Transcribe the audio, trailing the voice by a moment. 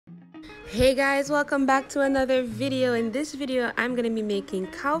Hey guys, welcome back to another video. In this video I'm going to be making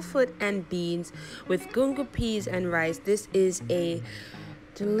cow foot and beans with gungo peas and rice. This is a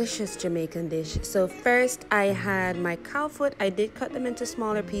delicious Jamaican dish. So first I had my cow foot. I did cut them into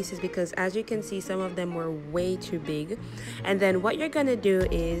smaller pieces because as you can see some of them were way too big. And then what you're going to do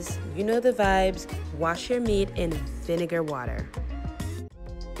is, you know the vibes, wash your meat in vinegar water.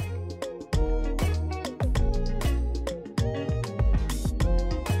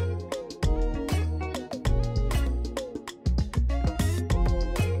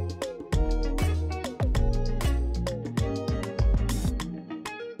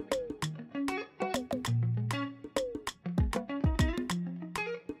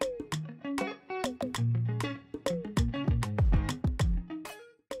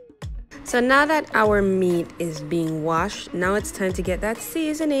 So now that our meat is being washed, now it's time to get that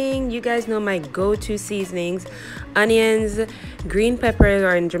seasoning. You guys know my go-to seasonings: onions, green peppers,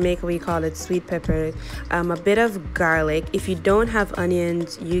 or in Jamaica we call it sweet peppers, a bit of garlic. If you don't have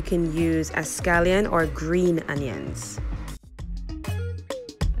onions, you can use Escallion or green onions.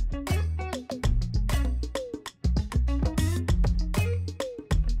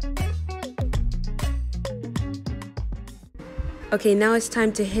 Okay, now it's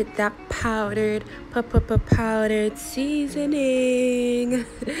time to hit that powdered seasoning.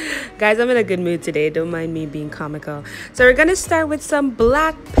 Guys, I'm in a good mood today. Don't mind me being comical. So we're gonna start with some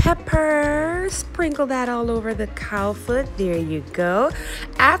black pepper. Sprinkle that all over the cow foot. There you go.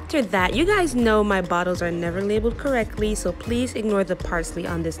 After that, you guys know my bottles are never labeled correctly, so please ignore the parsley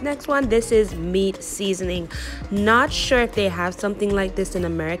on this next one. This is meat seasoning. Not sure if they have something like this in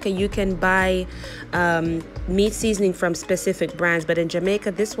America. You can buy meat seasoning from specific brands, but in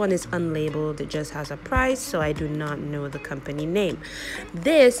Jamaica this one is unlabeled. It just has a price, so I do not know the company name.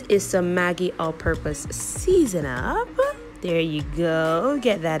 This is some Maggie all-purpose season up. There you go,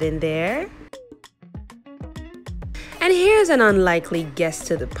 get that in there. And here's an unlikely guest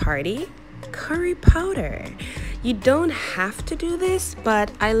to the party: curry powder. You don't have to do this,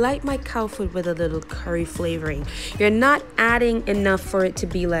 but I like my cow food with a little curry flavoring. You're not adding enough for it to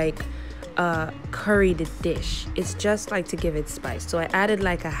be like a curried dish. It's just like to give it spice. So I added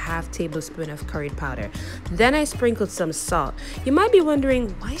like a half tablespoon of curried powder. Then I sprinkled some salt. You might be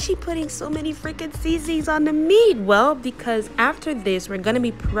wondering, why is she putting so many freaking seasonings on the meat? Well, because after this we're gonna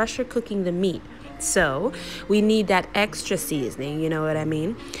be pressure cooking the meat, so we need that extra seasoning, you know what I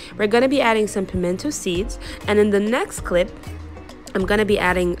mean? We're gonna be adding some pimento seeds, and in the next clip I'm gonna be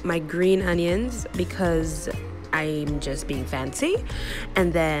adding my green onions because I'm just being fancy.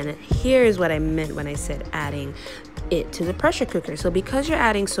 And then here's what I meant when I said adding it to the pressure cooker. So because you're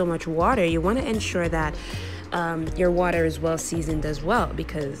adding so much water, you want to ensure that your water is well seasoned as well,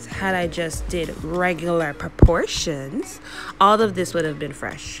 because had I just did regular proportions, all of this would have been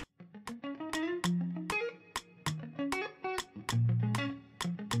fresh.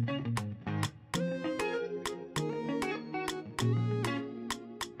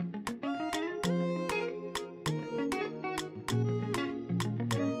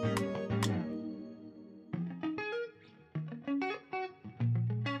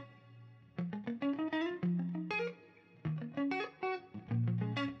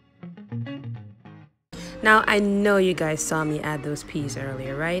 Now, I know you guys saw me add those peas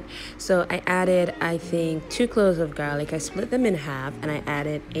earlier, right? So I added, I think, 2 cloves of garlic. I split them in half, and I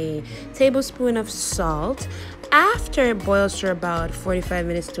added a tablespoon of salt. After it boils for about 45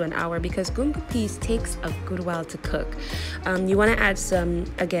 minutes to an hour, because gungo peas takes a good while to cook. You want to add some,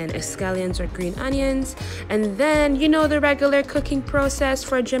 again, escallions or green onions. And then, you know the regular cooking process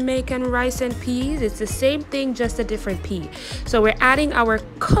for Jamaican rice and peas. It's the same thing, just a different pea. So we're adding our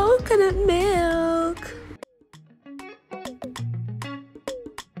coconut milk.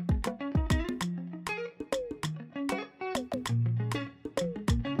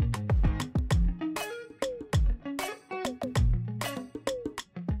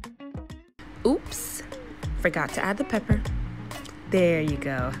 Oops, forgot to add the pepper. There you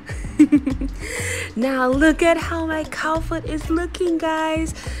go. Now look at how my cow foot is looking,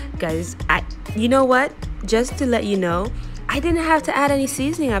 guys. You know what? Just to let you know, I didn't have to add any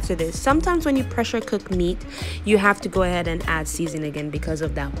seasoning after this. Sometimes when you pressure cook meat, you have to go ahead and add seasoning again because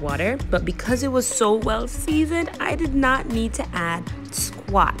of that water. But because it was so well seasoned, I did not need to add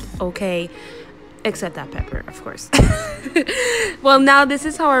squat, okay? Except that pepper, of course. Well, now this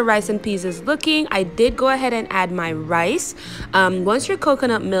is how our rice and peas is looking. I did go ahead and add my rice. Once your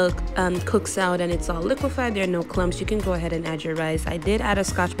coconut milk cooks out and it's all liquefied, there are no clumps, you can go ahead and add your rice. I did add a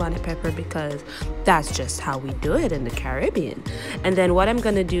Scotch bonnet pepper because that's just how we do it in the Caribbean. And then what I'm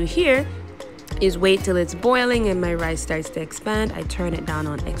gonna do here is wait till it's boiling and my rice starts to expand. I turn it down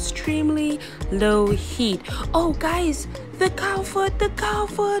on extremely low heat. Oh guys, the cow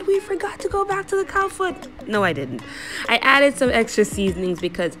foot, we forgot to go back to the cow foot. No, I didn't. I added some extra seasonings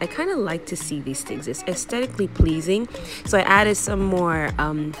because I kind of like to see these things. It's aesthetically pleasing. So I added some more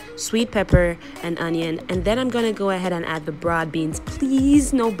sweet pepper and onion, and then I'm gonna go ahead and add the broad beans.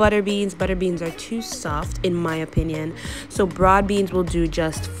 Please, no butter beans. Butter beans are too soft in my opinion. So broad beans will do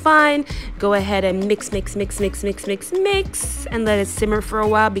just fine. Go ahead and mix, and let it simmer for a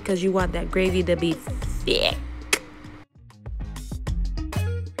while because you want that gravy to be thick.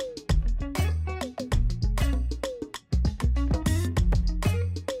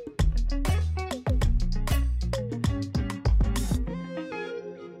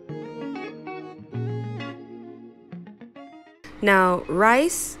 Now,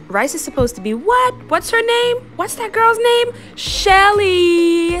 rice is supposed to be what? What's her name? What's that girl's name?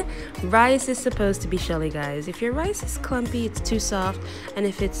 Shelly. Rice is supposed to be Shelly, guys. If your rice is clumpy, it's too soft, and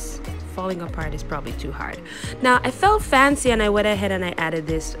if it's falling apart, it's probably too hard. Now, I felt fancy and I went ahead and I added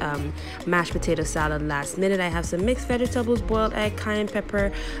this mashed potato salad last minute. I have some mixed vegetables, boiled egg, cayenne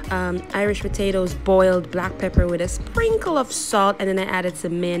pepper, Irish potatoes, boiled black pepper with a sprinkle of salt, and then I added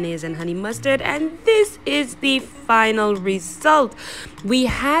some mayonnaise and honey mustard, and this is the final result. We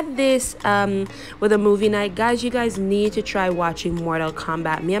had this with a movie night. Guys, you guys need to try watching Mortal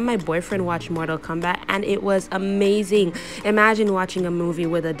Kombat. Me and my boyfriend watched Mortal Kombat and it was amazing. Imagine watching a movie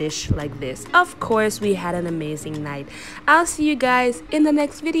with a dish like this. Of course, we had an amazing night. I'll see you guys in the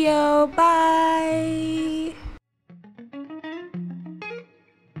next video. Bye.